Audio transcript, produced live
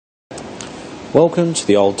Welcome to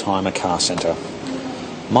the Old Timer Car Centre.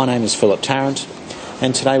 My name is Philip Tarrant,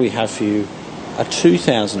 and today we have for you a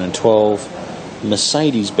 2012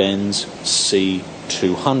 Mercedes-Benz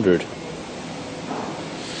C200.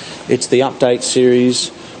 It's the update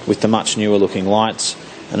series with the much newer looking lights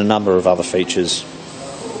and a number of other features.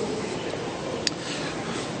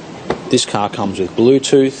 This car comes with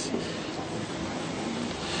Bluetooth,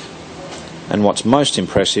 and what's most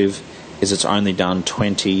impressive is it's only done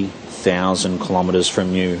 20,000 kilometres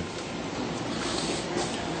from new.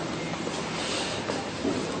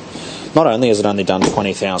 Not only has it only done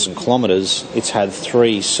 20,000 kilometres, it's had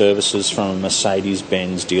 3 services from a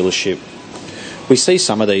Mercedes-Benz dealership. We see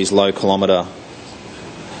some of these low kilometre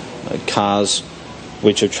cars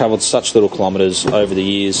which have travelled such little kilometres over the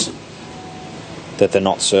years that they're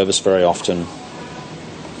not serviced very often.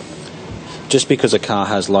 Just because a car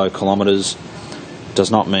has low kilometres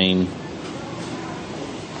does not mean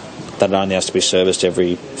that it only has to be serviced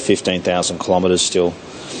every 15,000 kilometres still.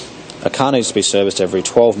 A car needs to be serviced every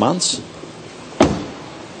 12 months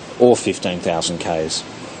or 15,000 Ks.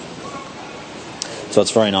 So it's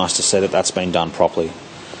very nice to see that that's been done properly.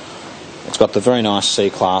 It's got the very nice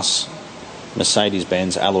C-Class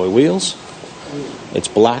Mercedes-Benz alloy wheels. It's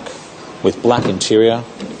black with black interior.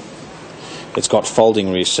 It's got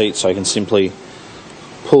folding rear seats, so you can simply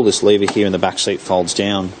pull this lever here and the back seat folds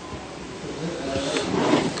down.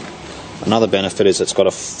 Another benefit is it's got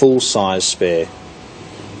a full-size spare,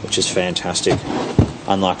 which is fantastic,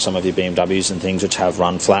 unlike some of your BMWs and things which have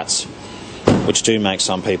run flats, which do make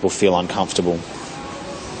some people feel uncomfortable.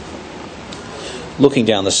 Looking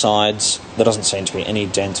down the sides, there doesn't seem to be any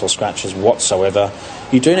dents or scratches whatsoever.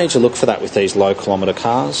 You do need to look for that with these low kilometre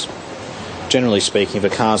cars. Generally speaking, if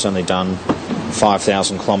a car's only done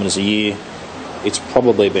 5,000 kilometres a year, it's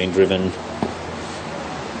probably been driven,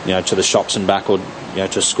 to the shops and back, or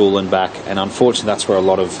to school and back, and unfortunately that's where a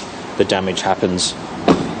lot of the damage happens.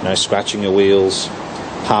 Scratching your wheels,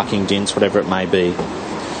 parking dents, whatever it may be.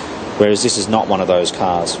 Whereas this is not one of those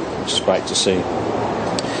cars, which is great to see.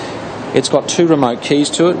 It's got 2 remote keys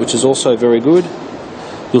to it, which is also very good.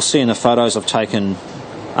 You'll see in the photos I've taken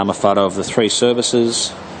a photo of the 3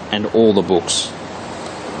 services and all the books.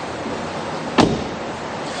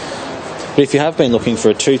 But if you have been looking for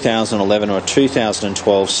a 2011 or a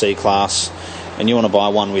 2012 C-Class and you want to buy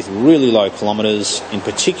one with really low kilometres in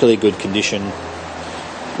particularly good condition,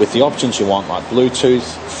 with the options you want like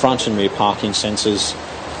Bluetooth, front and rear parking sensors,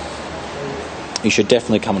 you should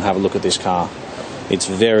definitely come and have a look at this car. It's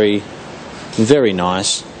very, very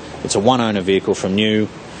nice. It's a one-owner vehicle from new.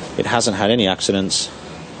 It hasn't had any accidents,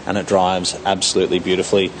 and it drives absolutely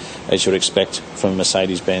beautifully, as you would expect from a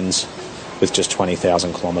Mercedes-Benz with just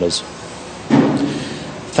 20,000 kilometres.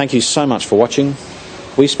 Thank you so much for watching.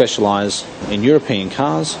 We specialise in European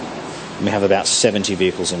cars, and we have about 70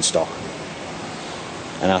 vehicles in stock.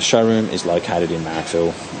 And our showroom is located in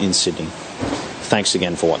Marrickville in Sydney. Thanks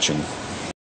again for watching.